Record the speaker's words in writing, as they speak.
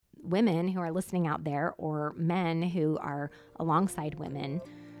women who are listening out there, or men who are alongside women,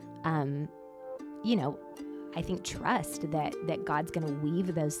 I think trust that God's going to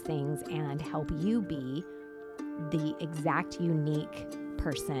weave those things and help you be the exact unique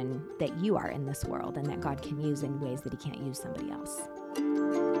person that you are in this world, and that God can use in ways that he can't use somebody else.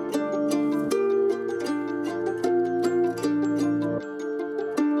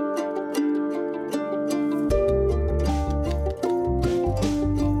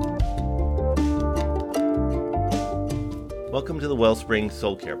 Welcome to the Wellspring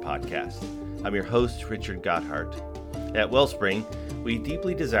Soul Care Podcast. I'm your host, Richard Gotthard. At Wellspring, we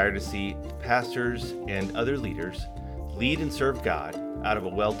deeply desire to see pastors and other leaders lead and serve God out of a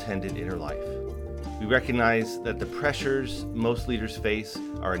well-tended inner life. We recognize that the pressures most leaders face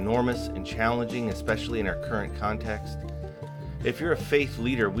are enormous and challenging, especially in our current context. If you're a faith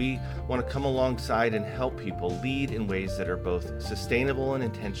leader, we want to come alongside and help people lead in ways that are both sustainable and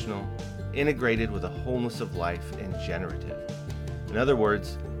intentional, integrated with a wholeness of life, and generative. In other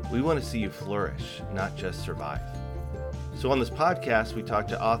words, we want to see you flourish, not just survive. So on this podcast, we talk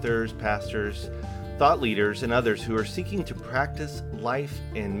to authors, pastors, thought leaders, and others who are seeking to practice life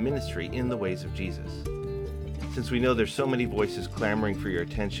and ministry in the ways of Jesus. Since we know there's so many voices clamoring for your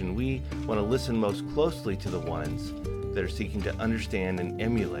attention, we want to listen most closely to the ones that are seeking to understand and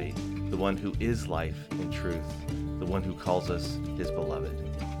emulate the one who is life and truth, the one who calls us his beloved.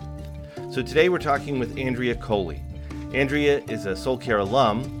 So today we're talking with Andrea Coley. Andrea is a Soul Care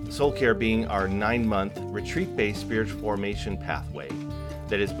alum, Soul Care being our 9-month retreat-based spiritual formation pathway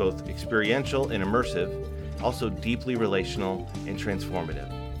that is both experiential and immersive, also deeply relational and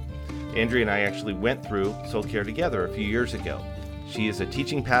transformative. Andrea and I actually went through Soul Care together a few years ago. She is a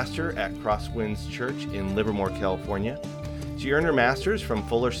teaching pastor at Crosswinds Church in Livermore, California. She earned her master's from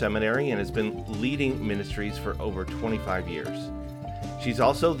Fuller Seminary and has been leading ministries for over 25 years. She's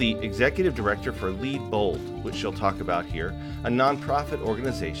also the executive director for Lead Bold, which she'll talk about here, a nonprofit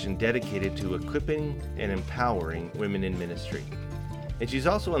organization dedicated to equipping and empowering women in ministry. And she's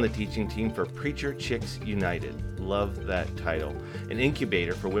also on the teaching team for Preacher Chicks United, love that title, an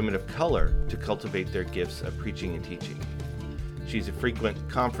incubator for women of color to cultivate their gifts of preaching and teaching. She's a frequent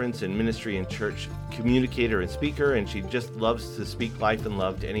conference and ministry and church communicator and speaker, and she just loves to speak life and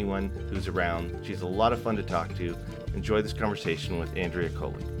love to anyone who's around. She's a lot of fun to talk to. Enjoy this conversation with Andrea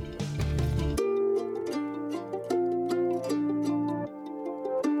Coley.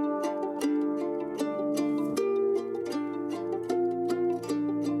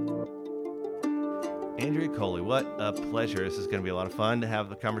 Andrea Coley, what a pleasure. This is going to be a lot of fun to have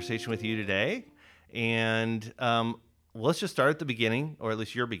the conversation with you today. And let's just start at the beginning, or at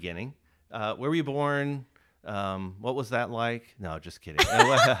least your beginning. Where were you born? What was that like? No, just kidding.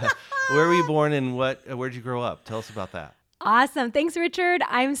 Where were you born and where'd you grow up? Tell us about that. Awesome. Thanks, Richard.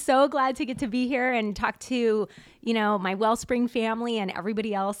 I'm so glad to get to be here and talk to, my Wellspring family and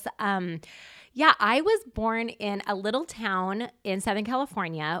everybody else. I was born in a little town in Southern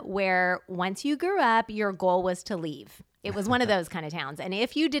California where once you grew up, your goal was to leave. It was one of those kind of towns. And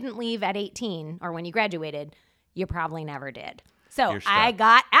if you didn't leave at 18 or when you graduated, you probably never did. So I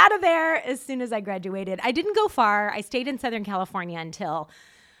got out of there as soon as I graduated. I didn't go far. I stayed in Southern California until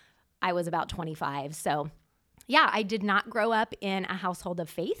I was about 25. So I did not grow up in a household of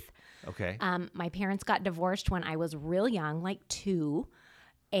faith. Okay. My parents got divorced when I was real young, like 2.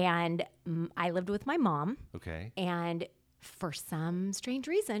 And I lived with my mom. Okay. And for some strange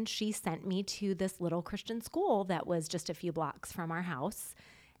reason, she sent me to this little Christian school that was just a few blocks from our house.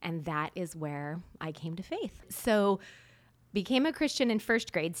 And that is where I came to faith. So became a Christian in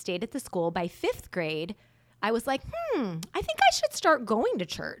 1st grade, stayed at the school. By 5th grade, I was like, I think I should start going to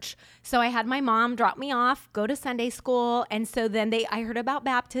church. So I had my mom drop me off, go to Sunday school. And so then I heard about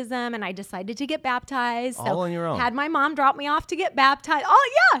baptism and I decided to get baptized. All on your own. Had my mom drop me off to get baptized. Oh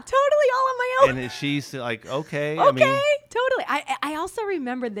yeah, totally all on my own. And she's like, okay. Totally. I also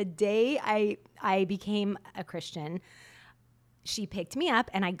remember the day I became a Christian. She picked me up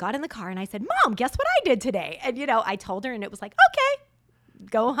and I got in the car and I said, Mom, guess what I did today? And, I told her and it was like, okay,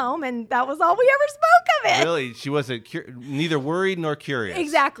 go home. And that was all we ever spoke of it. Really? She wasn't neither worried nor curious.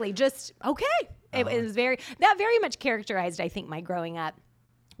 Exactly. Just, okay. It was very much characterized, I think, my growing up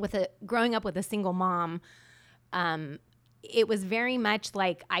with a single mom. It was very much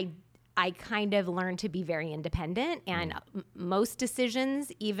like I kind of learned to be very independent and most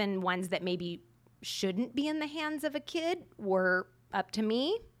decisions, even ones that maybe shouldn't be in the hands of a kid, were up to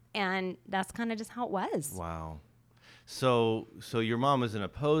me, and that's kind of just how it was. Wow. So your mom isn't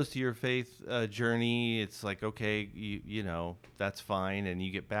opposed to your faith journey. It's like, okay, you know, that's fine, and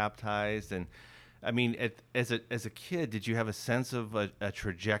you get baptized, and I mean, as a kid, did you have a sense of a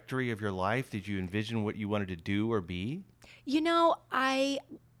trajectory of your life? Did you envision what you wanted to do or be?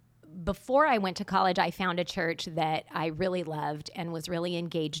 Before I went to college, I found a church that I really loved and was really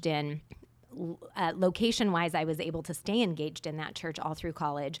engaged in. Location-wise, I was able to stay engaged in that church all through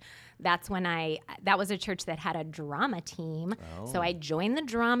college. That was a church that had a drama team. Oh. So I joined the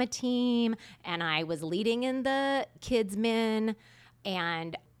drama team, and I was leading in the kids' men,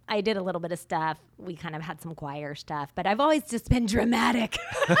 and I did a little bit of stuff. We kind of had some choir stuff, but I've always just been dramatic.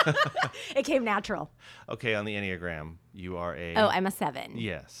 It came natural. Okay, on the Enneagram, you are a... Oh, I'm a 7.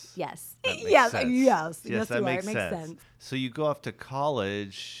 Yes. Yes. That makes Yes. sense. Yes. Yes, that you are. makes It makes sense. So you go off to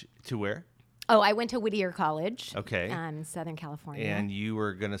college to where? Oh, I went to Whittier College. Okay. Southern California. And you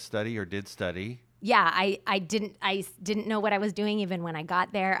were going to study or did study? Yeah, I didn't know what I was doing even when I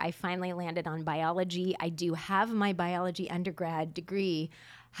got there. I finally landed on biology. I do have my biology undergrad degree.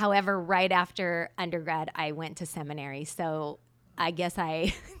 However, right after undergrad, I went to seminary. So I guess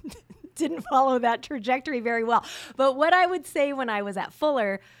I didn't follow that trajectory very well. But what I would say when I was at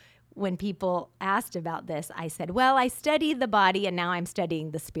Fuller, when people asked about this, I said, well, I studied the body and now I'm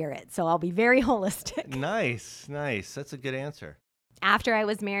studying the spirit. So I'll be very holistic. Nice. That's a good answer. After I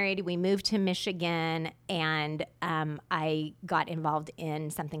was married, we moved to Michigan, and I got involved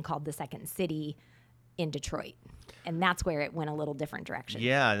in something called the Second City in Detroit. And that's where it went a little different direction.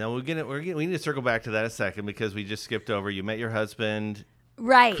 Yeah, no, we need to circle back to that a second because we just skipped over. You met your husband,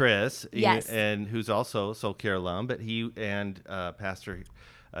 right? Chris, yes, and who's also a Soul Care alum, but he and Pastor,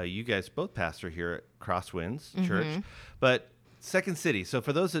 you guys both pastor here at Crosswinds Church, but Second City. So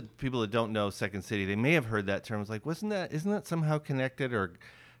for those people that don't know Second City, they may have heard that term. It's like, isn't that somehow connected or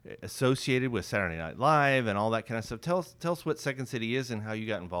associated with Saturday Night Live and all that kind of stuff? Tell us what Second City is and how you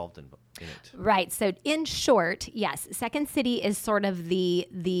got involved in it. Right. So in short, yes, Second City is sort of the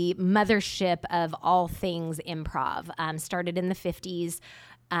mothership of all things improv. Started in the 50s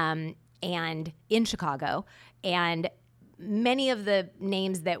and in Chicago, and many of the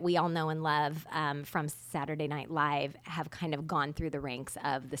names that we all know and love from Saturday Night Live have kind of gone through the ranks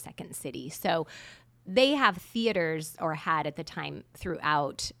of the Second City. So they have theaters, or had at the time,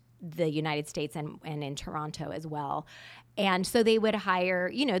 throughout the United States and in Toronto as well. And so they would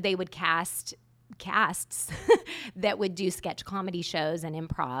hire, they would casts that would do sketch comedy shows and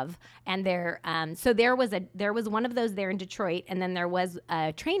improv. And so there was one of those there in Detroit, and then there was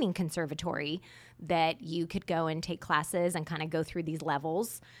a training conservatory that you could go and take classes and kind of go through these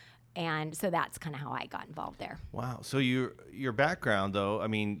levels. And so that's kind of how I got involved there. Wow. So your background, though, I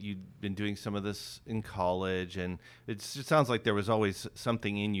mean, you'd been doing some of this in college, and it just sounds like there was always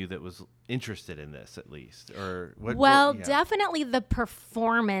something in you that was interested in this, at least. Or what? Well, yeah. Definitely the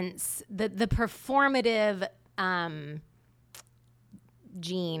performance, the performative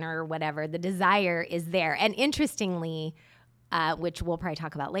gene or whatever, the desire is there. And interestingly, which we'll probably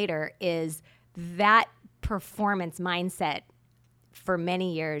talk about later, is that performance mindset for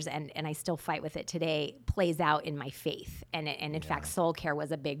many years, and I still fight with it today, plays out in my faith. And in fact, Soul Care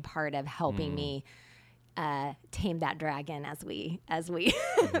was a big part of helping me tame that dragon as we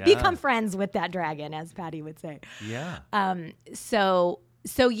become friends with that dragon, as Patty would say. Yeah. So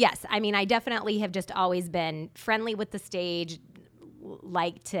yes, I mean, I definitely have just always been friendly with the stage,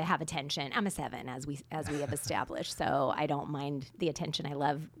 like to have attention. I'm a 7, as we have established, so I don't mind the attention. I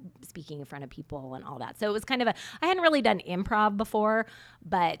love speaking in front of people and all that. So it was kind of I hadn't really done improv before,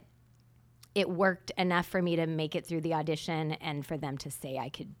 but it worked enough for me to make it through the audition and for them to say I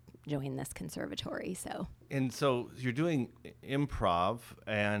could join this conservatory. So you're doing improv,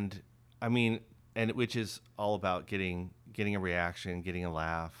 and I mean, which is all about getting a reaction, getting a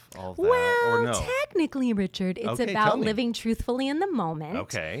laugh, all of that, well, or no? Technically, Richard, it's about living truthfully in the moment.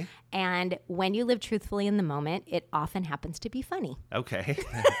 Okay. And when you live truthfully in the moment, it often happens to be funny. Okay.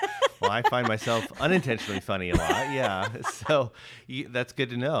 Well, I find myself unintentionally funny a lot. Yeah. So that's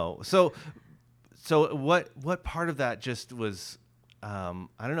good to know. So what part of that just was, I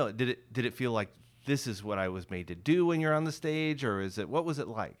don't know, did it feel like this is what I was made to do when you're on the stage, or what was it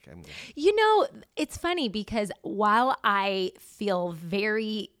like? I mean, it's funny because while I feel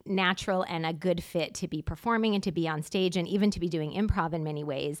very natural and a good fit to be performing and to be on stage and even to be doing improv in many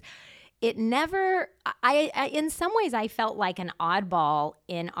ways, it never, in some ways I felt like an oddball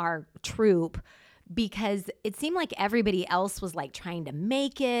in our troupe, because it seemed like everybody else was like trying to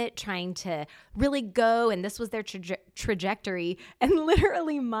make it, trying to really go, and this was their trajectory. And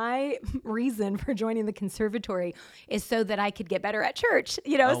literally my reason for joining the conservatory is so that I could get better at church,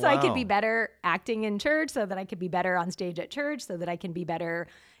 so I could be better acting in church, so that I could be better on stage at church, so that I can be better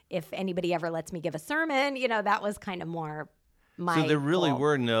if anybody ever lets me give a sermon. That was kind of more So there really goal.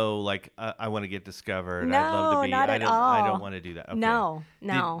 were no like I want to get discovered. No, I'd love to be. not I at don't. I all. don't want to do that. Okay.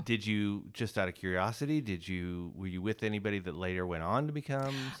 No. Did you just out of curiosity? Were you with anybody that later went on to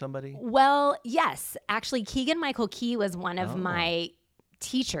become somebody? Well, yes. Actually, Keegan Michael Key was one of Oh. my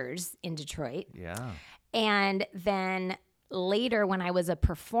teachers in Detroit. Yeah. And then later, when I was a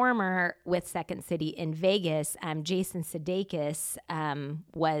performer with Second City in Vegas, Jason Sudeikis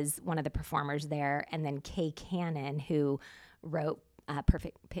was one of the performers there. And then Kay Cannon, who wrote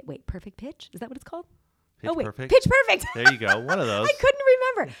Perfect Pitch? Is that what it's called? Perfect. Pitch Perfect. There you go. One of those. I couldn't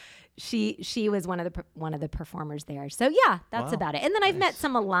remember. She was one of the performers there. So yeah, that's Wow. about it. And then I've met Nice.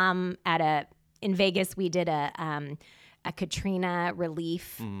 some alum in Vegas. We did a Katrina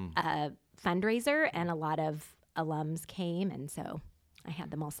relief fundraiser, and a lot of alums came, and so I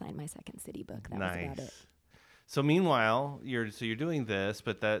had them all sign my Second City book. That was about it. So meanwhile, you're doing this,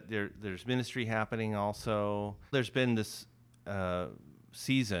 but there's ministry happening also. There's been this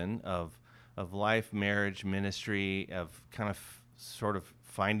season of life, marriage, ministry, of kind of sort of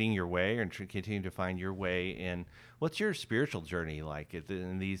finding your way and continuing to find your way in. What's your spiritual journey like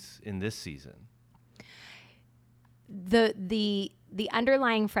in this season? The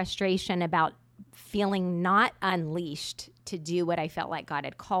underlying frustration about feeling not unleashed to do what I felt like God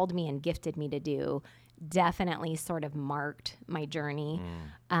had called me and gifted me to do definitely sort of marked my journey.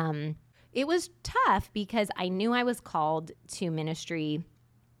 It was tough because I knew I was called to ministry.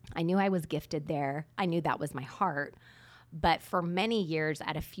 I knew I was gifted there. I knew that was my heart. But for many years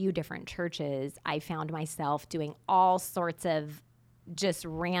at a few different churches, I found myself doing all sorts of just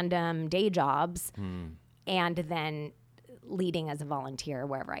random day jobs and then leading as a volunteer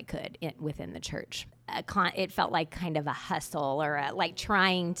wherever I could within the church. It felt like kind of a hustle or like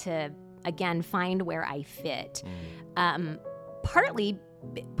trying to, again, find where I fit.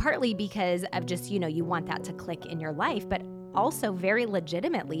 Partly because of just, you want that to click in your life, but also very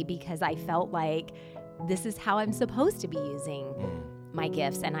legitimately because I felt like this is how I'm supposed to be using my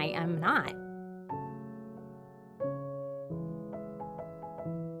gifts, and I am not.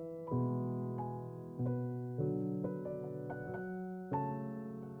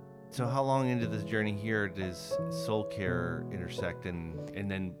 So how long into this journey here does Soul Care intersect, and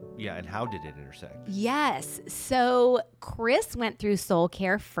how did it intersect? Yes. So Chris went through Soul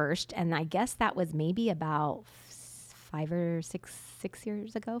Care first, and I guess that was maybe about 5 or 6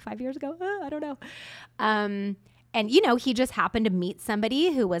 years ago, 5 years ago. I don't know. And, he just happened to meet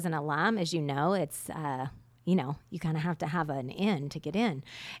somebody who was an alum. As you know, it's, you kind of have to have an in to get in.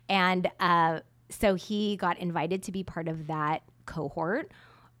 And so he got invited to be part of that cohort.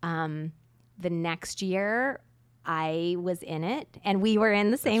 The next year, I was in it, and we were in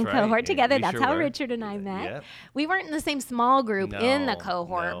the same That's right. cohort together. We That's sure how were. Richard and I met. Yep. We weren't in the same small group in the No,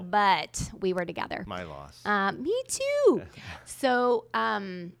 cohort, no. but we were together. My loss. Me too. So,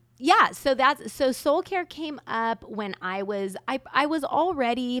 so Soul Care came up when I was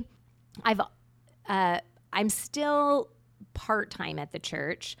already, I'm still part-time at the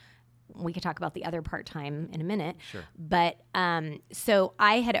church. We could talk about the other part-time in a minute. Sure. But so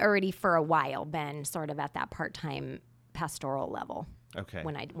I had already for a while been sort of at that part-time pastoral level Okay.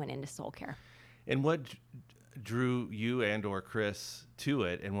 when I went into Soul Care. And what drew you and or Chris to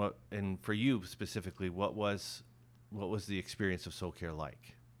it, and for you specifically, what was the experience of Soul Care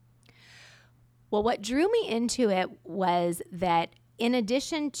like? Well, what drew me into it was that in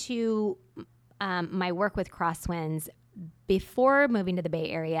addition to my work with Crosswinds, before moving to the Bay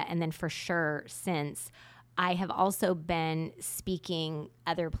Area, and then for sure since, I have also been speaking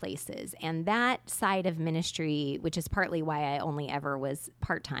other places. And that side of ministry, which is partly why I only ever was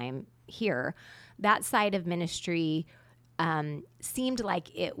part-time here, that side of ministry seemed like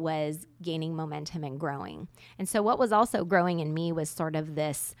it was gaining momentum and growing. And so what was also growing in me was sort of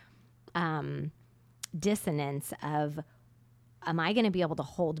this dissonance of, am I going to be able to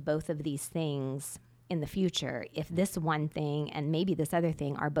hold both of these things in the future if this one thing and maybe this other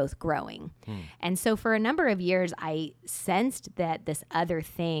thing are both growing? And so for a number of years, I sensed that this other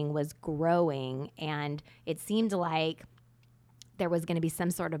thing was growing, and it seemed like there was going to be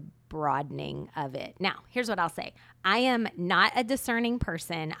some sort of broadening of it. Now, here's what I'll say. I am not a discerning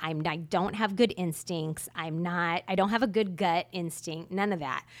person. I don't have good instincts. I don't have a good gut instinct, none of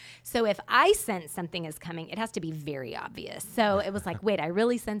that. So if I sense something is coming, it has to be very obvious. So it was like, wait, I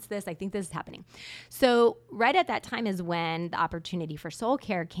really sense this. I think this is happening. So right at that time is when the opportunity for Soul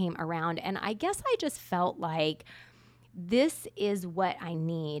Care came around. And I guess I just felt like this is what I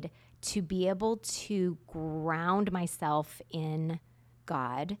need to be able to ground myself in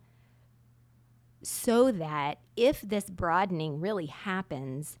God, so that if this broadening really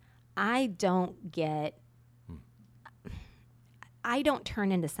happens, I don't get I don't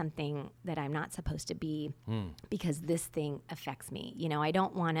turn into something that I'm not supposed to be because this thing affects me. You know, I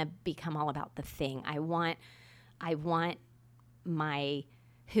don't want to become all about the thing. I want my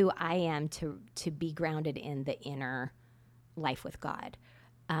who I am to be grounded in the inner life with God.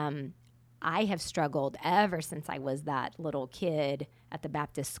 I have struggled ever since I was that little kid at the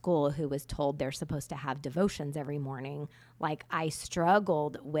Baptist school who was told they're supposed to have devotions every morning. Like, I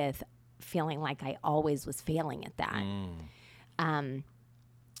struggled with feeling like I always was failing at that.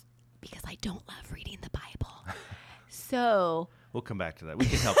 Because I don't love reading the Bible. So We'll come back to that. We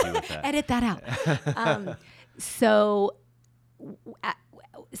can help you with that. edit that out. So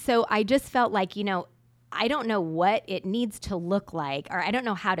I just felt like, you know, I don't know what it needs to look like, or I don't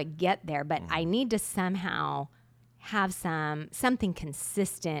know how to get there, but I need to somehow have something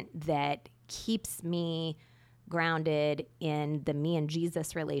consistent that keeps me grounded in the me and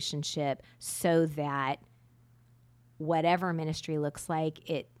Jesus relationship, so that whatever ministry looks like,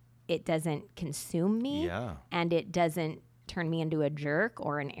 it doesn't consume me, and it doesn't turn me into a jerk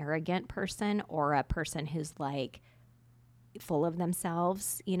or an arrogant person or a person who's like full of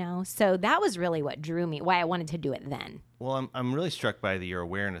themselves, you know? So that was really what drew me, why I wanted to do it then. Well, I'm really struck by your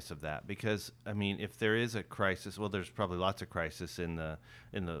awareness of that, because, I mean, if there is a crisis, well, there's probably lots of crisis in the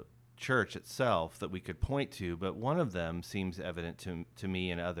church itself that we could point to, but one of them seems evident to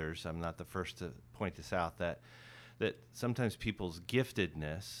me and others. I'm not the first to point this out, that sometimes people's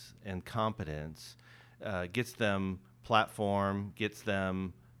giftedness and competence gets them platform, gets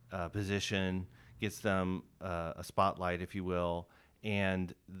them position, gets them a spotlight, if you will,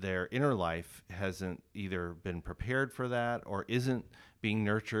 and their inner life hasn't either been prepared for that or isn't being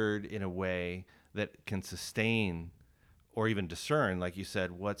nurtured in a way that can sustain or even discern, like you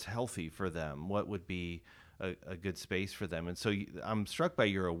said, what's healthy for them, what would be a good space for them. And so I'm struck by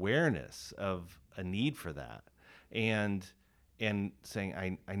your awareness of a need for that, and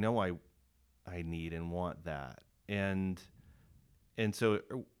saying, I know I need and want that. And so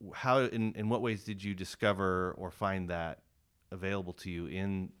how, in what ways did you discover or find that available to you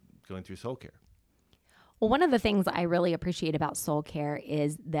in going through soul care? Well, one of the things I really appreciate about soul care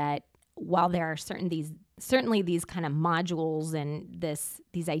is that while there are certainly these kind of modules and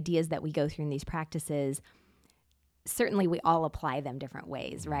these ideas that we go through in these practices, certainly we all apply them different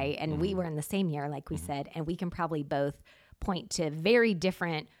ways, right? And we were in the same year, like we said, and we can probably both point to very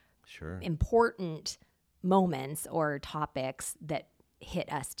different, important moments or topics that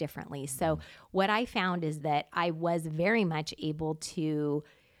hit us differently. So what I found is that I was very much able to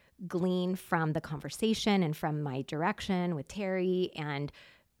glean from the conversation and from my direction with Terry and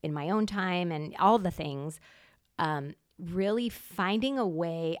in my own time and all the things, really finding a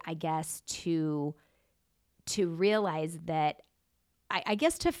way, I guess, to realize that, I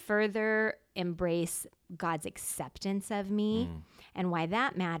guess, to further embrace God's acceptance of me. And why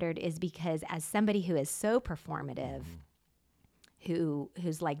that mattered is because, as somebody who is so performative,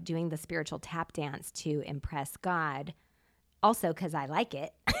 who's like doing the spiritual tap dance to impress God, also because I like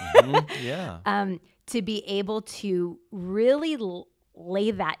it, to be able to really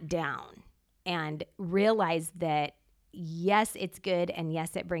lay that down and realize that, yes, it's good, and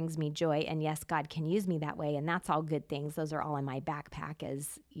yes, it brings me joy, and yes, God can use me that way, and that's all good things. Those are all in my backpack,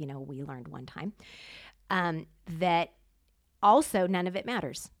 as you know, we learned one time. That also none of it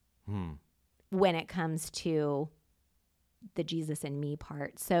matters when it comes to the Jesus and me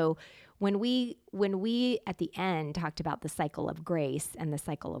part. So when we at the end talked about the cycle of grace and the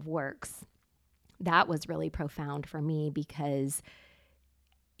cycle of works, that was really profound for me, because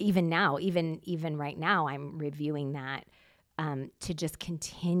even now, even right now, I'm reviewing that to just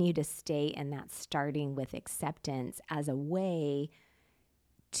continue to stay in that, starting with acceptance as a way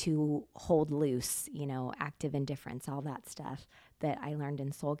to hold loose, you know, active indifference, all that stuff that I learned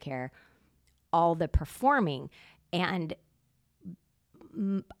in soul care, all the performing. And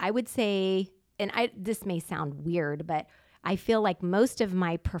I would say, and this may sound weird, but I feel like most of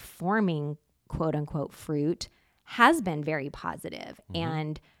my performing, quote unquote, fruit has been very positive.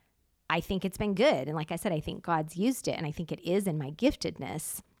 And I think it's been good. And like I said, I think God's used it, and I think it is in my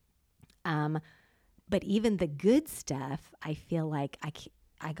giftedness. But even the good stuff, I feel like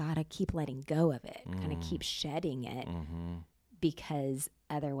I gotta keep letting go of it, kind of keep shedding it, because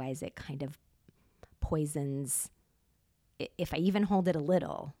otherwise it kind of poisons. If I even hold it a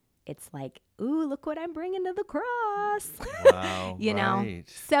little, it's like, ooh, look what I'm bringing to the cross. Wow, you know?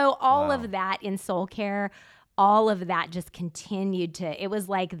 So all of that in soul care, all of that just continued to, it was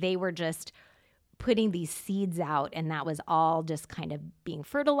like they were just putting these seeds out, and that was all just kind of being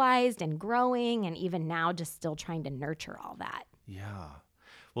fertilized and growing, and even now just still trying to nurture all that. Yeah.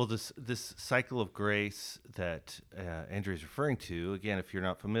 Well, this cycle of grace that Andrea is referring to, again, if you're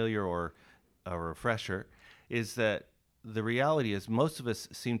not familiar or a refresher, is that the reality is most of us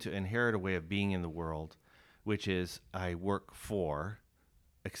seem to inherit a way of being in the world, which is I work for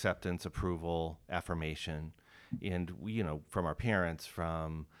acceptance, approval, affirmation, and from our parents,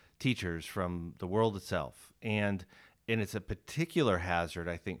 from teachers, from the world itself, and it's a particular hazard,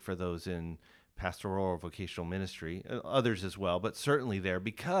 I think, for those in pastoral or vocational ministry, others as well, but certainly there,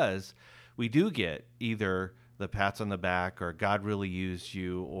 because we do get either the pats on the back or God really used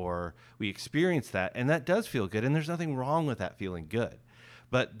you, or we experience that, and that does feel good, and there's nothing wrong with that feeling good.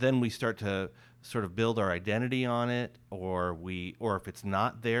 But then we start to sort of build our identity on it, or if it's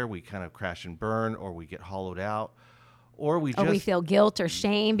not there, we kind of crash and burn, or we get hollowed out, or we feel guilt or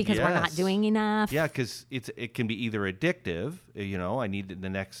shame because we're not doing enough. Yeah, because it can be either addictive, I need the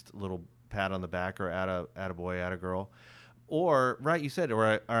next little pat on the back, or atta boy, atta girl, or right, you said,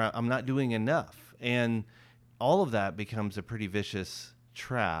 or I'm not doing enough, and all of that becomes a pretty vicious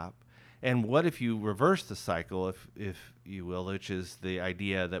trap. And what if you reverse the cycle, if you will, which is the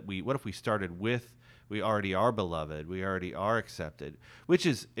idea that what if we started with, we already are beloved, we already are accepted, which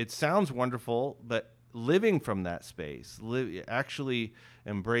is, it sounds wonderful, but living from that space, actually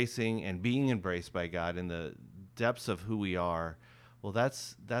embracing and being embraced by God in the depths of who we are, well,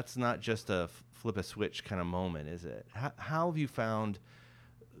 that's not just a flip a switch kind of moment, is it? How have you found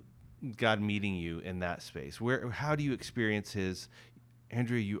God meeting you in that space? How do you experience His,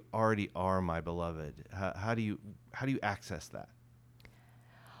 Andrea, you already are my beloved? How do you access that?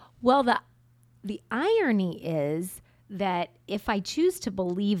 Well, the irony is that if I choose to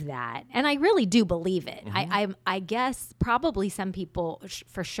believe that, and I really do believe it, mm-hmm. I guess probably some people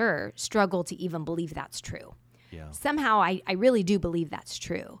for sure struggle to even believe that's true. Yeah. Somehow I really do believe that's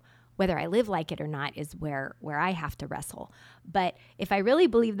true. Whether I live like it or not is where I have to wrestle. But if I really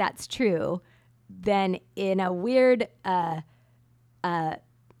believe that's true, then in a weird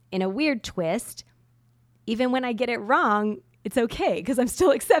twist, even when I get it wrong, it's okay because I'm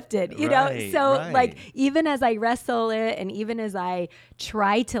still accepted, know? So like, even as I wrestle it and even as I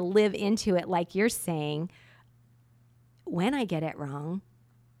try to live into it, like you're saying, when I get it wrong,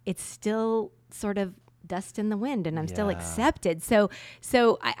 it's still sort of dust in the wind and I'm still accepted. So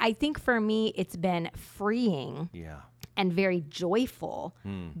I think for me, it's been freeing and very joyful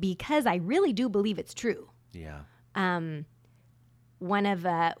because I really do believe it's true. Yeah.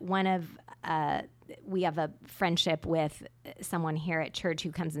 We have a friendship with someone here at church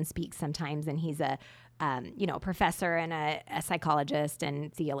who comes and speaks sometimes, and he's a professor and a psychologist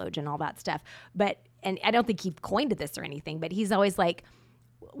and theologian, all that stuff. And I don't think he coined this or anything, but he's always like,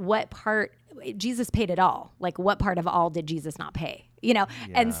 what part, Jesus paid it all. Like, what part of all did Jesus not pay? Yeah.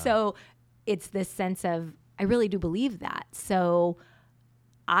 And so it's this sense of, I really do believe that. So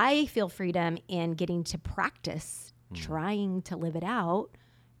I feel freedom in getting to practice trying to live it out,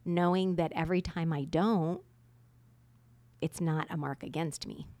 knowing that every time I don't, it's not a mark against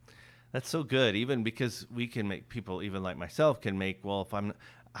me. That's so good, even because we can make people, even like myself, can make, well,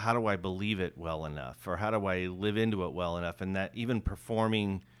 how do I believe it well enough? Or how do I live into it well enough? And that even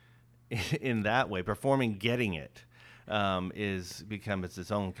performing in that way, getting it, becomes its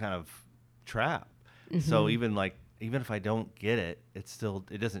own kind of trap. Mm-hmm. So even if I don't get it,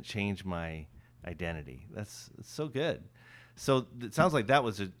 it doesn't change my identity. It's so good. So it sounds like that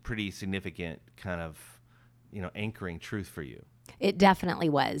was a pretty significant kind of, anchoring truth for you. It definitely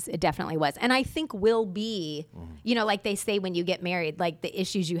was. And I think will be, like they say when you get married, like the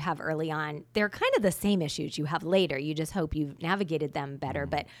issues you have early on, they're kind of the same issues you have later. You just hope you've navigated them better.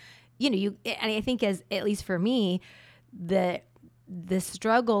 But, and I think at least for me, the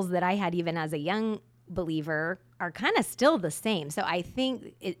struggles that I had even as a young believer are kind of still the same. So I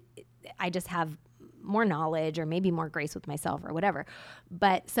think I just have more knowledge or maybe more grace with myself or whatever.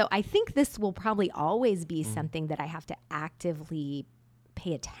 But so I think this will probably always be something that I have to actively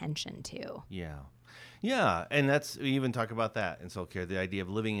pay attention to. Yeah. Yeah. And we even talk about that in soul care, the idea of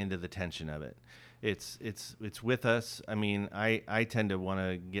living into the tension of it. It's with us. I mean, I tend to want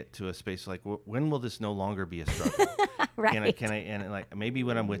to get to a space like, when will this no longer be a struggle? Right. Can I, and like maybe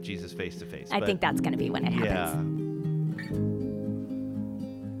when I'm with Jesus face to face. I think that's going to be when it happens. Yeah.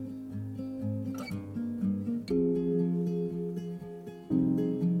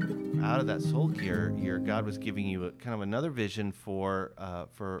 Out of that soul care, God was giving you a kind of another vision for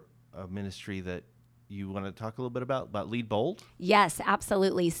a ministry that you want to talk a little bit about Lead Bold? Yes,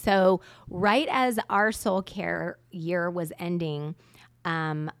 absolutely. So right as our soul care year was ending,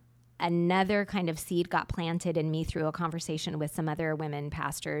 another kind of seed got planted in me through a conversation with some other women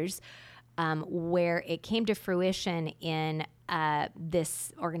pastors where it came to fruition in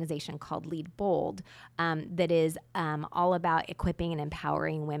this organization called Lead Bold, that is all about equipping and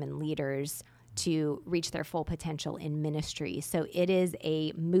empowering women leaders to reach their full potential in ministry. So it is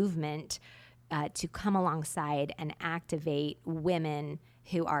a movement to come alongside and activate women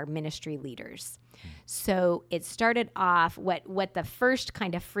who are ministry leaders. So it started off, what the first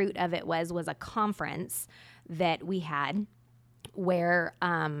kind of fruit of it was a conference that we had where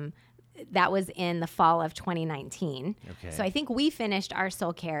that was in the fall of 2019. Okay. So I think we finished our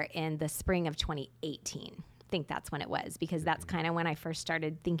soul care in the spring of 2018. I think that's when it was, because that's kind of when I first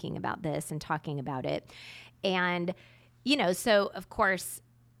started thinking about this and talking about it. And, so of course,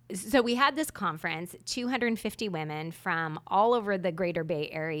 so we had this conference, 250 women from all over the Greater Bay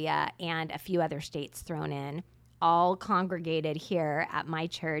Area and a few other states thrown in, all congregated here at my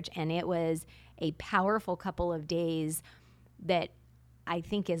church. And it was a powerful couple of days that I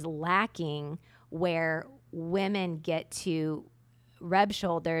think is lacking, where women get to rub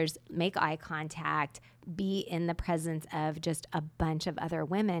shoulders, make eye contact, be in the presence of just a bunch of other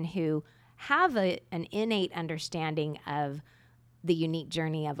women who have an innate understanding of the unique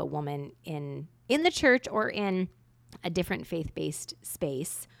journey of a woman in the church or in a different faith-based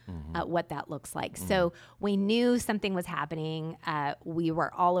space, what that looks like. So we knew something was happening. We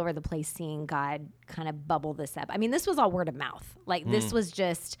were all over the place seeing God kind of bubble this up. I mean, this was all word of mouth. Like this was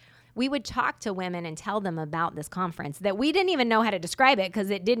just, we would talk to women and tell them about this conference that we didn't even know how to describe it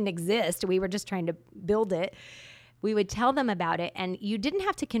because it didn't exist. We were just trying to build it. We would tell them about it, and you didn't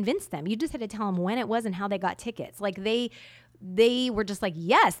have to convince them. You just had to tell them when it was and how they got tickets. Like they were just like,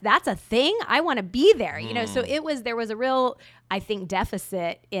 yes, that's a thing. I want to be there. So there was a real, I think,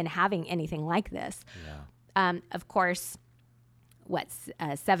 deficit in having anything like this. Yeah. Of course,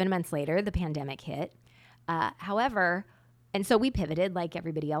 7 months later, the pandemic hit. However, and so we pivoted like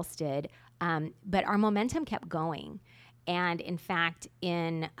everybody else did, but our momentum kept going. And in fact,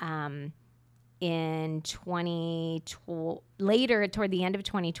 in 2020, later toward the end of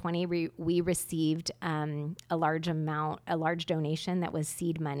 2020, we received a large donation that was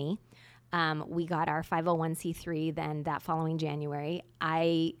seed money. We got our 501c3 then that following January.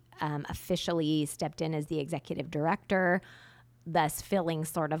 I officially stepped in as the executive director, thus filling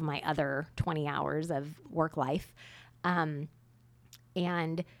sort of my other 20 hours of work life. And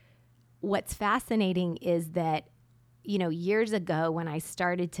what's fascinating is that, years ago when I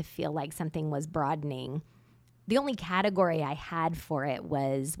started to feel like something was broadening, the only category I had for it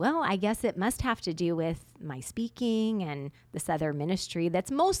was, well, I guess it must have to do with my speaking and this other ministry that's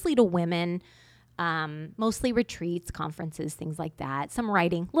mostly to women, mostly retreats, conferences, things like that. Some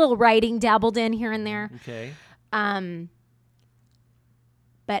writing, little writing dabbled in here and there. Okay. But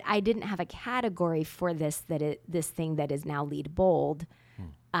I didn't have a category for this thing that is now Lead Bold.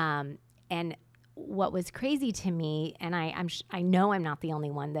 And what was crazy to me, and I know I'm not the only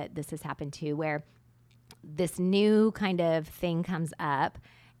one that this has happened to, where this new kind of thing comes up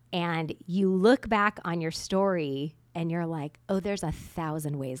and you look back on your story and you're like, oh, there's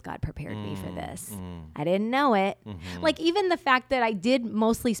 1,000 ways God prepared me for this. I didn't know it. Like even the fact that I did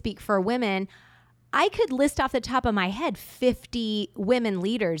mostly speak for women, I could list off the top of my head 50 women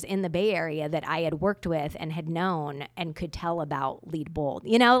leaders in the Bay Area that I had worked with and had known and could tell about Lead Bold,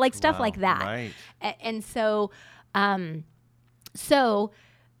 like stuff like that. Right. And so, so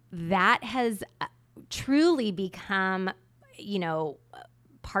that has truly become,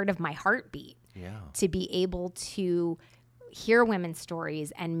 part of my heartbeat. Yeah. To be able to hear women's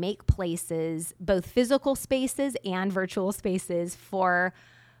stories and make places, both physical spaces and virtual spaces for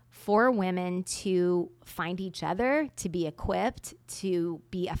women to find each other, to be equipped, to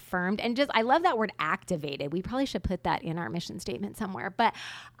be affirmed. And I love that word activated. We probably should put that in our mission statement somewhere. But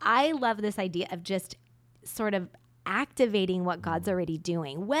I love this idea of just sort of activating what God's already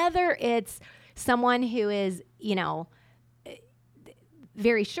doing, whether it's someone who is,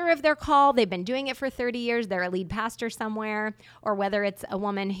 very sure of their call, they've been doing it for 30 years, they're a lead pastor somewhere, or whether it's a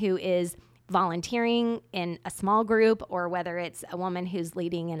woman who is volunteering in a small group, or whether it's a woman who's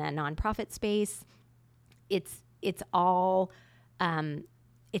leading in a nonprofit space. It's all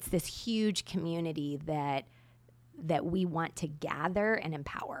it's this huge community that we want to gather and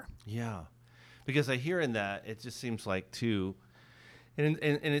empower. Yeah, because I hear in that, it just seems like too, and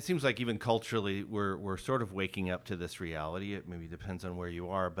it seems like even culturally we're sort of waking up to this reality. It maybe depends on where you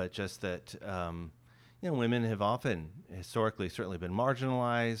are, but just that women have often historically certainly been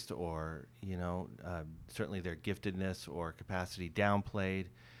marginalized, or certainly their giftedness or capacity downplayed,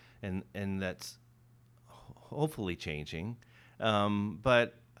 and that's hopefully changing.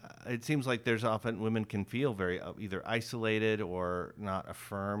 But it seems like there's often women can feel very either isolated or not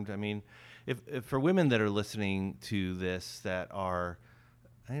affirmed. I mean, if for women that are listening to this that are,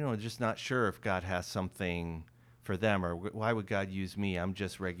 just not sure if God has something for them, or why would God use me? I'm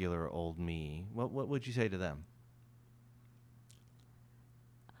just regular old me. What would you say to them?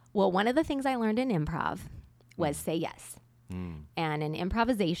 Well, one of the things I learned in improv was say yes. And in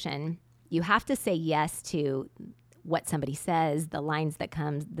improvisation, you have to say yes to what somebody says, the lines that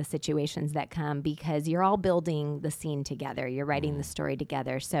come, the situations that come, because you're all building the scene together. You're writing the story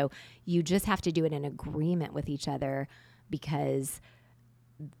together. So you just have to do it in agreement with each other, because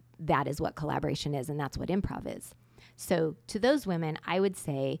that is what collaboration is, and that's what improv is. So to those women, I would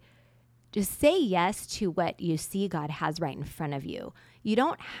say, just say yes to what you see God has right in front of you. You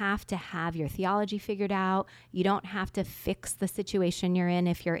don't have to have your theology figured out. You don't have to fix the situation you're in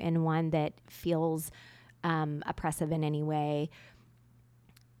if you're in one that feels oppressive in any way.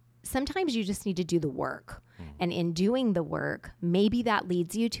 Sometimes you just need to do the work. And in doing the work, maybe that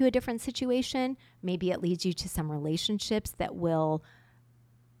leads you to a different situation. Maybe it leads you to some relationships that will,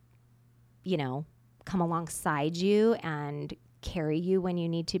 come alongside you and carry you when you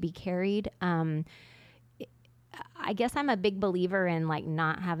need to be carried. I guess I'm a big believer in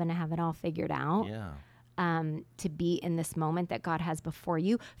not having to have it all figured out. To be in this moment that God has before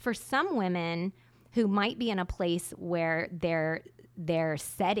you. For some women who might be in a place where their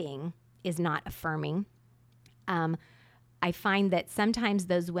setting is not affirming, I find that sometimes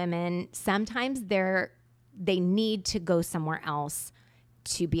those women, they need to go somewhere else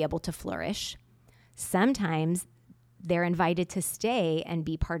to be able to flourish. Sometimes they're invited to stay and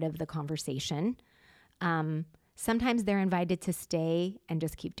be part of the conversation. Sometimes they're invited to stay and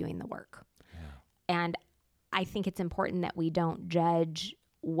just keep doing the work. And I think it's important that we don't judge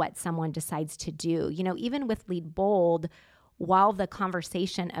what someone decides to do. Even with Lead Bold, while the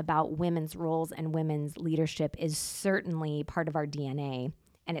conversation about women's roles and women's leadership is certainly part of our DNA,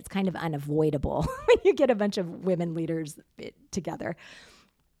 and it's kind of unavoidable when you get a bunch of women leaders together,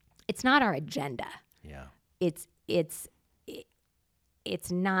 it's not our agenda. It's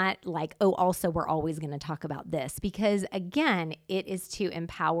not like, also we're always going to talk about this, because again, it is to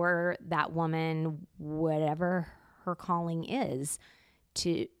empower that woman, whatever her calling is,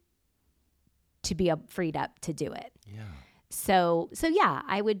 to be freed up to do it. So yeah,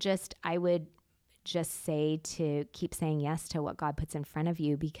 I would just say to keep saying yes to what God puts in front of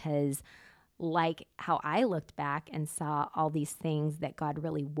you, because like how I looked back and saw all these things that God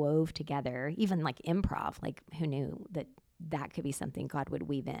really wove together, even like improv, who knew that could be something God would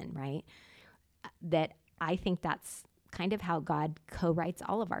weave in, right? That I think that's kind of how God co-writes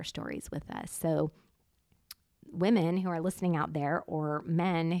all of our stories with us. So women who are listening out there, or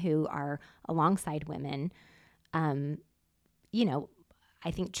men who are alongside women, I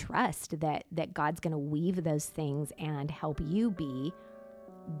think trust that God's going to weave those things and help you be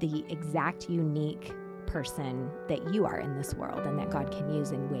the exact unique person that you are in this world, and that God can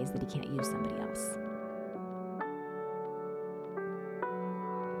use in ways that he can't use somebody else.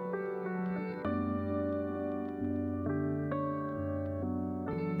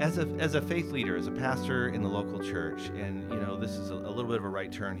 As a faith leader, as a pastor in the local church, and this is a little bit of a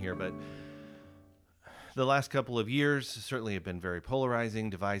right turn here, but the last couple of years certainly have been very polarizing,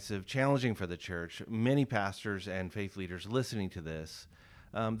 divisive, challenging for the church. Many pastors and faith leaders listening to this,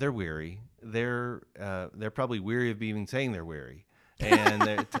 they're weary. They're probably weary of even saying they're weary, and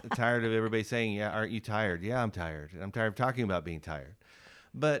they're tired of everybody saying, "Yeah, aren't you tired?" Yeah, I'm tired. I'm tired of talking about being tired.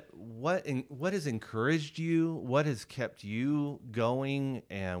 But what has encouraged you? What has kept you going?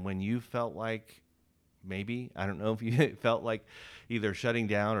 And when you felt like maybe, I don't know if you felt like either shutting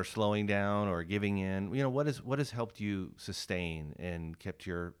down or slowing down or giving in, what has helped you sustain and kept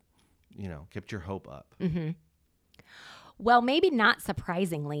your hope up? Mm-hmm. Well, maybe not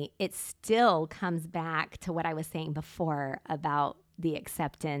surprisingly, it still comes back to what I was saying before about the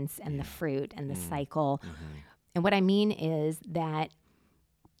acceptance and the fruit and the cycle. Mm-hmm. And what I mean is that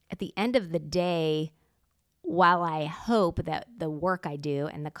at the end of the day, while I hope that the work I do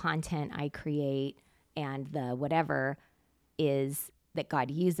and the content I create and the whatever is that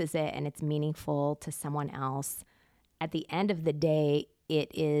God uses it and it's meaningful to someone else, at the end of the day, it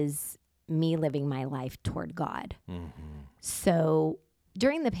is me living my life toward God. Mm-hmm. So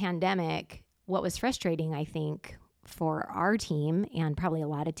during the pandemic, what was frustrating, I think, for our team and probably a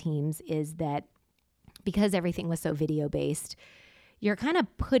lot of teams is that because everything was so video-based, you're kind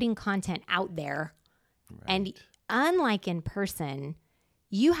of putting content out there. Right. And unlike in person,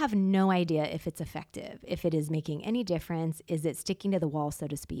 you have no idea if it's effective, if it is making any difference, is it sticking to the wall, so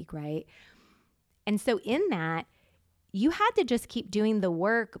to speak, right? And so in that, you had to just keep doing the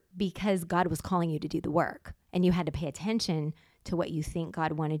work because God was calling you to do the work. And you had to pay attention to what you think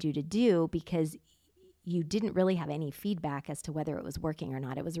God wanted you to do because you didn't really have any feedback as to whether it was working or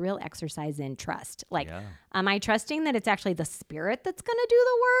not. It was a real exercise in trust. Like, am I trusting that it's actually the Spirit that's going to do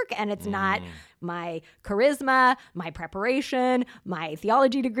the work and it's not my charisma, my preparation, my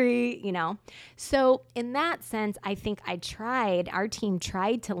theology degree, you know? So in that sense, I think our team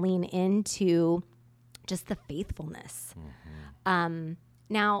tried to lean into just the faithfulness.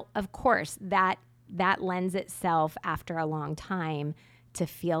 Now, of course, that lends itself after a long time to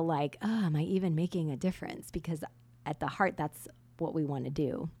feel like, oh, am I even making a difference? Because at the heart, that's what we want to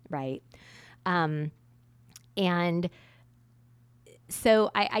do, right? And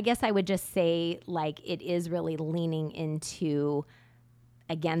so I guess I would just say, like, it is really leaning into,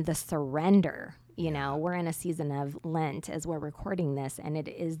 again, the surrender. You know, we're in a season of Lent as we're recording this, and it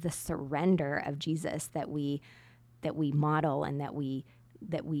is the surrender of Jesus that we model and that we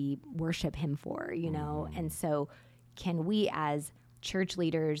worship him for, you know? And so can we as church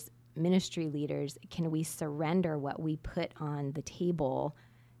leaders, ministry leaders, can we surrender what we put on the table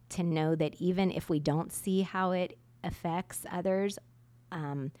to know that even if we don't see how it affects others,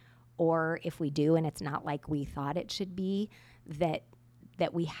 or if we do and it's not like we thought it should be, that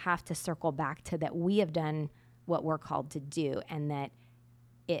we have to circle back to that we have done what we're called to do, and that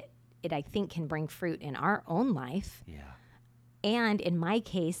it I think can bring fruit in our own life. Yeah. And in my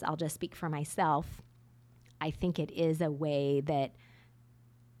case, I'll just speak for myself, I think it is a way that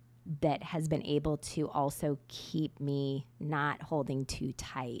has been able to also keep me not holding too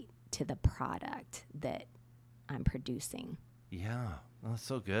tight to the product that I'm producing. Yeah, that's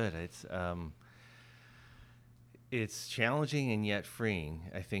so good. It's challenging and yet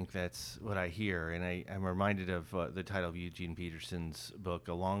freeing. I think that's what I hear. And I'm reminded of the title of Eugene Peterson's book,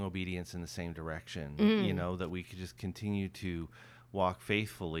 A Long Obedience in the Same Direction, you know, that we could just continue to walk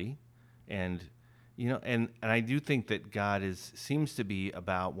faithfully. And, you know, and I do think that God seems to be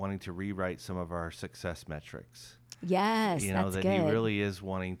about wanting to rewrite some of our success metrics. Yes, you know, that's that good. he really is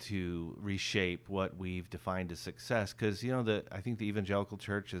wanting to reshape what we've defined as success. Because, you know, I think the evangelical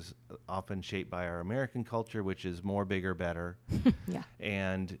church is often shaped by our American culture, which is more, bigger, better. Yeah.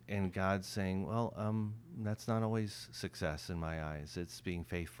 And God's saying, well, that's not always success in my eyes. It's being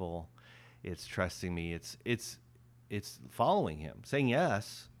faithful. It's trusting me. It's following him, saying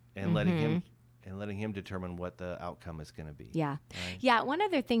yes, and letting him determine what the outcome is going to be. Yeah. Right? Yeah. One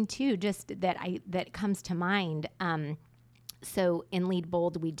other thing too, just that comes to mind. So in Lead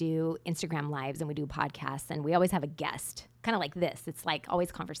Bold, we do Instagram lives and we do podcasts, and we always have a guest, kind of like this. It's like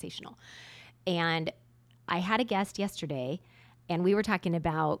always conversational. And I had a guest yesterday, and we were talking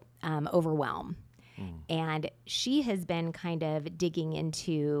about overwhelm. And she has been kind of digging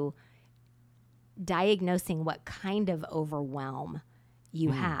into diagnosing what kind of overwhelm you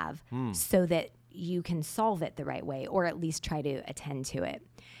have so that you can solve it the right way, or at least try to attend to it.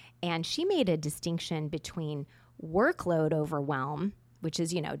 And she made a distinction between workload overwhelm, which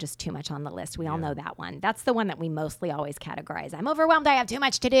is, you know, just too much on the list. We all know that one. That's the one that we mostly always categorize. I'm overwhelmed. I have too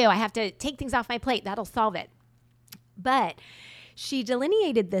much to do. I have to take things off my plate. That'll solve it. But she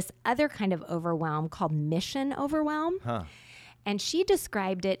delineated this other kind of overwhelm called mission overwhelm. And she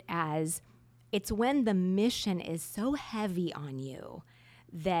described it as, it's when the mission is so heavy on you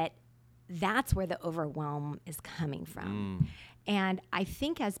that's where the overwhelm is coming from. And I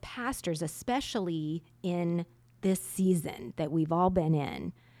think as pastors, especially in this season that we've all been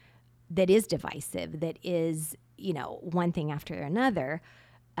in, that is divisive, that is, you know, one thing after another,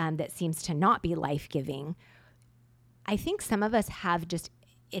 that seems to not be life-giving, I think some of us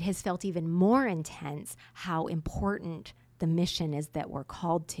it has felt even more intense how important the mission is that we're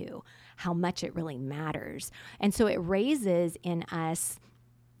called to, how much it really matters. And so it raises in us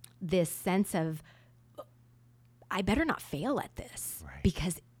this sense of, I better not fail at this,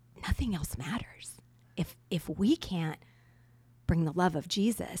 because nothing else matters. If we can't bring the love of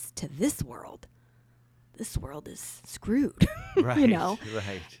Jesus to this world is screwed, you know?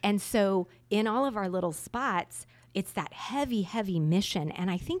 Right. And so in all of our little spots, it's that heavy, heavy mission.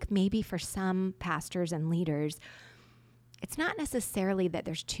 And I think maybe for some pastors and leaders, it's not necessarily that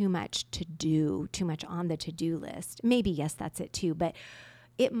there's too much to do, too much on the to-do list. Maybe, yes, that's it too. But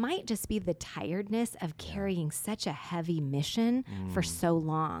it might just be the tiredness of carrying such a heavy mission for so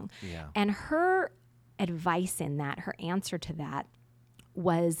long. Yeah. And her advice in that, her answer to that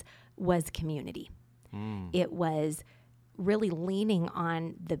was community. It was really leaning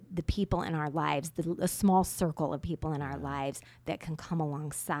on the people in our lives, the small circle of people in our lives that can come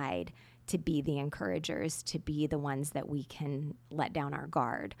alongside to be the encouragers, to be the ones that we can let down our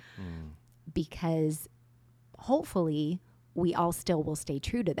guard. Because hopefully we all still will stay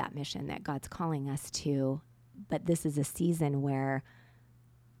true to that mission that God's calling us to. But this is a season where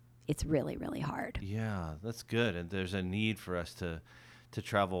it's really, really hard. Yeah, that's good. And there's a need for us to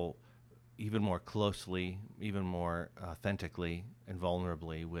travel even more closely, even more authentically and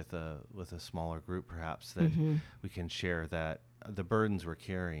vulnerably with a smaller group, perhaps, that we can share that the burdens we're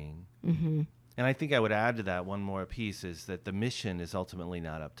carrying. And I think I would add to that one more piece is that the mission is ultimately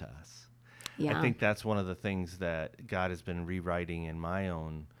not up to us. Yeah. I think that's one of the things that God has been rewriting in my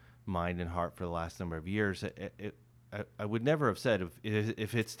own mind and heart for the last number of years. I would never have said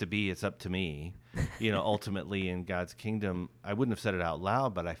if it's to be, it's up to me, ultimately in God's kingdom. I wouldn't have said it out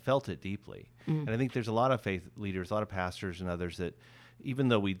loud, but I felt it deeply. And I think there's a lot of faith leaders, a lot of pastors and others that even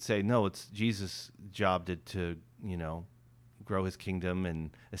though we'd say, no, it's Jesus' job to grow his kingdom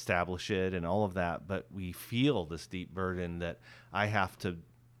and establish it and all of that, but we feel this deep burden that I have to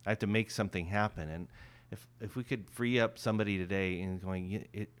make something happen. And if we could free up somebody today in going,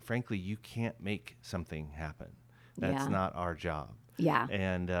 frankly, you can't make something happen. That's not our job. Yeah.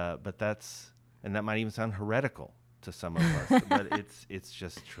 And but that might even sound heretical to some of us, but it's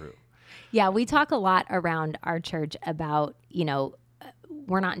just true. Yeah, we talk a lot around our church about,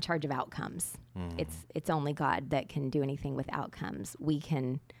 we're not in charge of outcomes. It's only God that can do anything with outcomes. We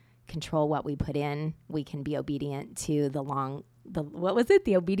can control what we put in. We can be obedient to the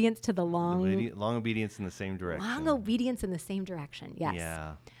obedience to the long obedience in the same direction. Long obedience in the same direction. Yes.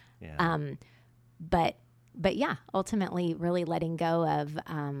 Yeah. But yeah, ultimately really letting go of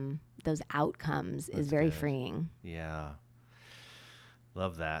those outcomes is very freeing. Yeah.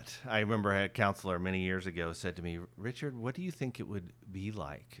 Love that. I remember a counselor many years ago said to me, Richard, what do you think it would be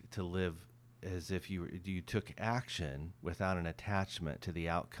like to live as if you took action without an attachment to the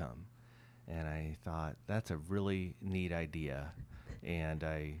outcome? And I thought, that's a really neat idea, and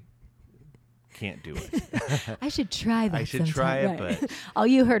I can't do it. I should try that. I should try it, but all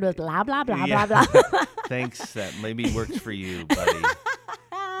you heard was blah, blah, blah, blah, blah. Thanks. That maybe works for you, buddy.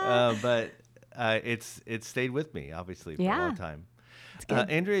 But it's stayed with me, obviously, for a long time.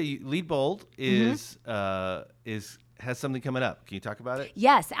 Andrea, Lead Bold has something coming up. Can you talk about it?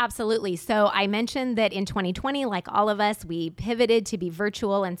 Yes, absolutely. So I mentioned that in 2020, like all of us, we pivoted to be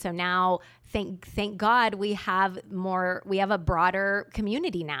virtual. And so now, thank God, we have a broader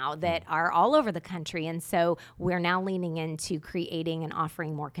community now that are all over the country. And so we're now leaning into creating and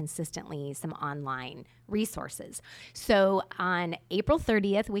offering more consistently some online resources. So on April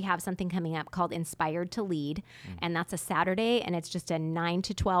 30th, we have something coming up called Inspired to Lead. And that's a Saturday, and it's just a 9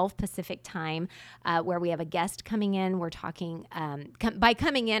 to 12 Pacific time where we have a guest coming in. We're talking, by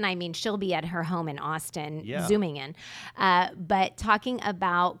coming in, I mean she'll be at her home in Austin, Zooming in, but talking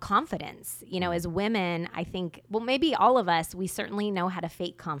about confidence. As women, I think, well, maybe all of us, we certainly know how to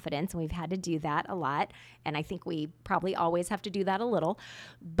fake confidence, and we've had to do that a lot. And I think we probably always have to do that a little.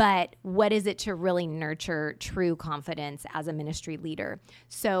 But what is it to really nurture true confidence as a ministry leader?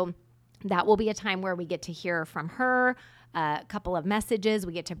 So that will be a time where we get to hear from her, a couple of messages.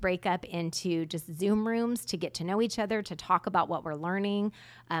 We get to break up into just Zoom rooms to get to know each other, to talk about what we're learning.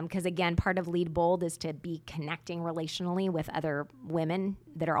 Because again, part of Lead Bold is to be connecting relationally with other women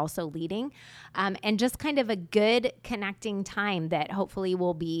that are also leading. And just kind of a good connecting time that hopefully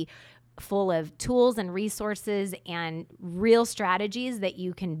will be full of tools and resources and real strategies that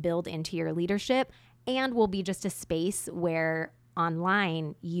you can build into your leadership, and will be just a space where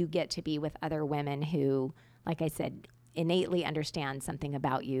online you get to be with other women who, like I said, innately understand something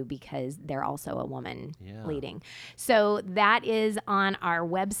about you because they're also a woman leading. So that is on our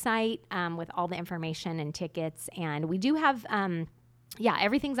website with all the information and tickets. And we do have,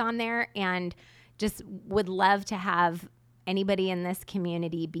 everything's on there, and just would love to have anybody in this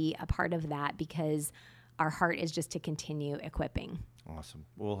community be a part of that, because our heart is just to continue equipping. Awesome.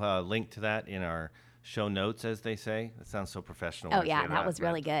 We'll link to that in our show notes, as they say. That sounds so professional. Oh yeah, that was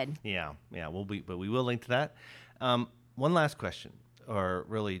really good. Yeah. But we will link to that. One last question, or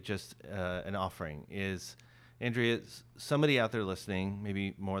really just an offering, is, Andrea, somebody out there listening,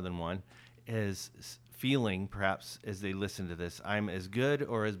 maybe more than one, is feeling perhaps as they listen to this, I'm as good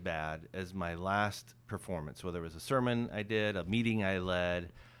or as bad as my last performance, whether it was a sermon I did, a meeting I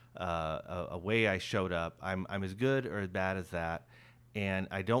led, a way I showed up. I'm as good or as bad as that, and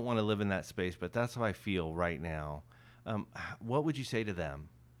I don't want to live in that space, but that's how I feel right now. What would you say to them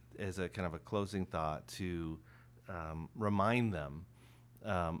as a kind of a closing thought to remind them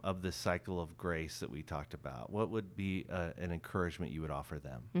of this cycle of grace that we talked about? What would be an encouragement you would offer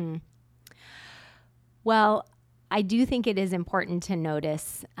them? Well, I do think it is important to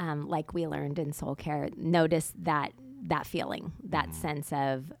notice, like we learned in Soul Care, notice that feeling, that sense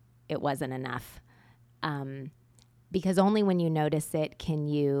of it wasn't enough. Because only when you notice it can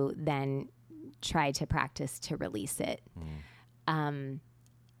you then try to practice to release it.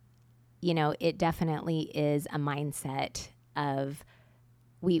 It definitely is a mindset of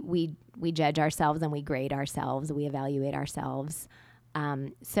we judge ourselves and we grade ourselves, we evaluate ourselves.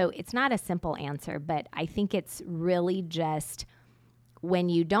 So it's not a simple answer, but I think it's really just when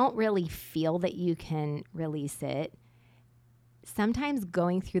you don't really feel that you can release it, sometimes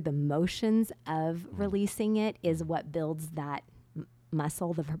going through the motions of releasing it is what builds that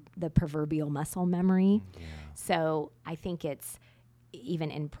muscle, the proverbial muscle memory. Yeah. So I think it's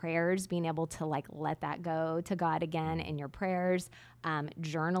even in prayers, being able to let that go to God again in your prayers,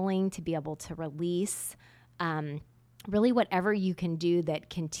 journaling to be able to release, really whatever you can do that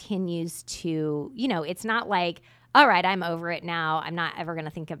continues to, it's not like, all right, I'm over it now. I'm not ever going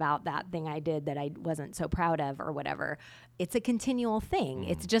to think about that thing I did that I wasn't so proud of or whatever. It's a continual thing.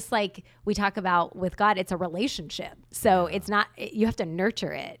 It's just like we talk about with God, it's a relationship. So it's not, you have to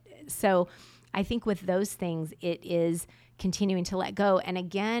nurture it. So I think with those things, it is continuing to let go. And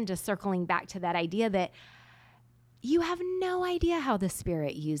again, just circling back to that idea that you have no idea how the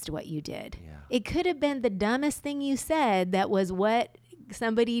Spirit used what you did. Yeah. It could have been the dumbest thing you said that was what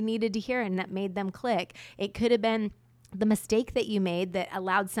somebody needed to hear and that made them click. It could have been the mistake that you made that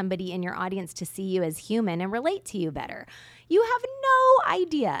allowed somebody in your audience to see you as human and relate to you better. You have no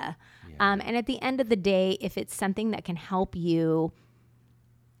idea. Yeah. And at the end of the day, if it's something that can help you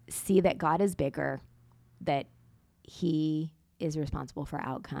see that God is bigger, that He is responsible for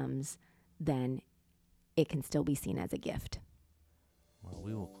outcomes, then it can still be seen as a gift. Well,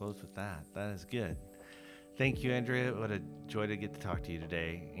 we will close with that. That is good. Thank you, Andrea. What a joy to get to talk to you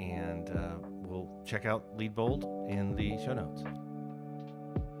today. And we'll check out Lead Bold in the show notes.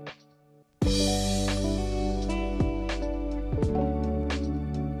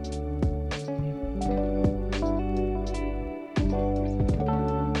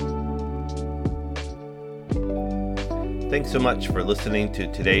 Thanks so much for listening to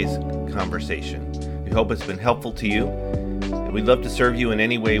today's conversation. We hope it's been helpful to you, and we'd love to serve you in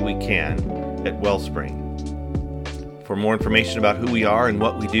any way we can at Wellspring. For more information about who we are and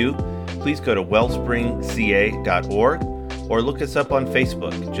what we do, please go to wellspringca.org or look us up on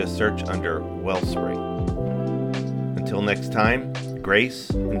Facebook. Just search under Wellspring. Until next time, grace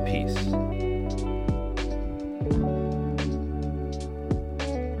and peace.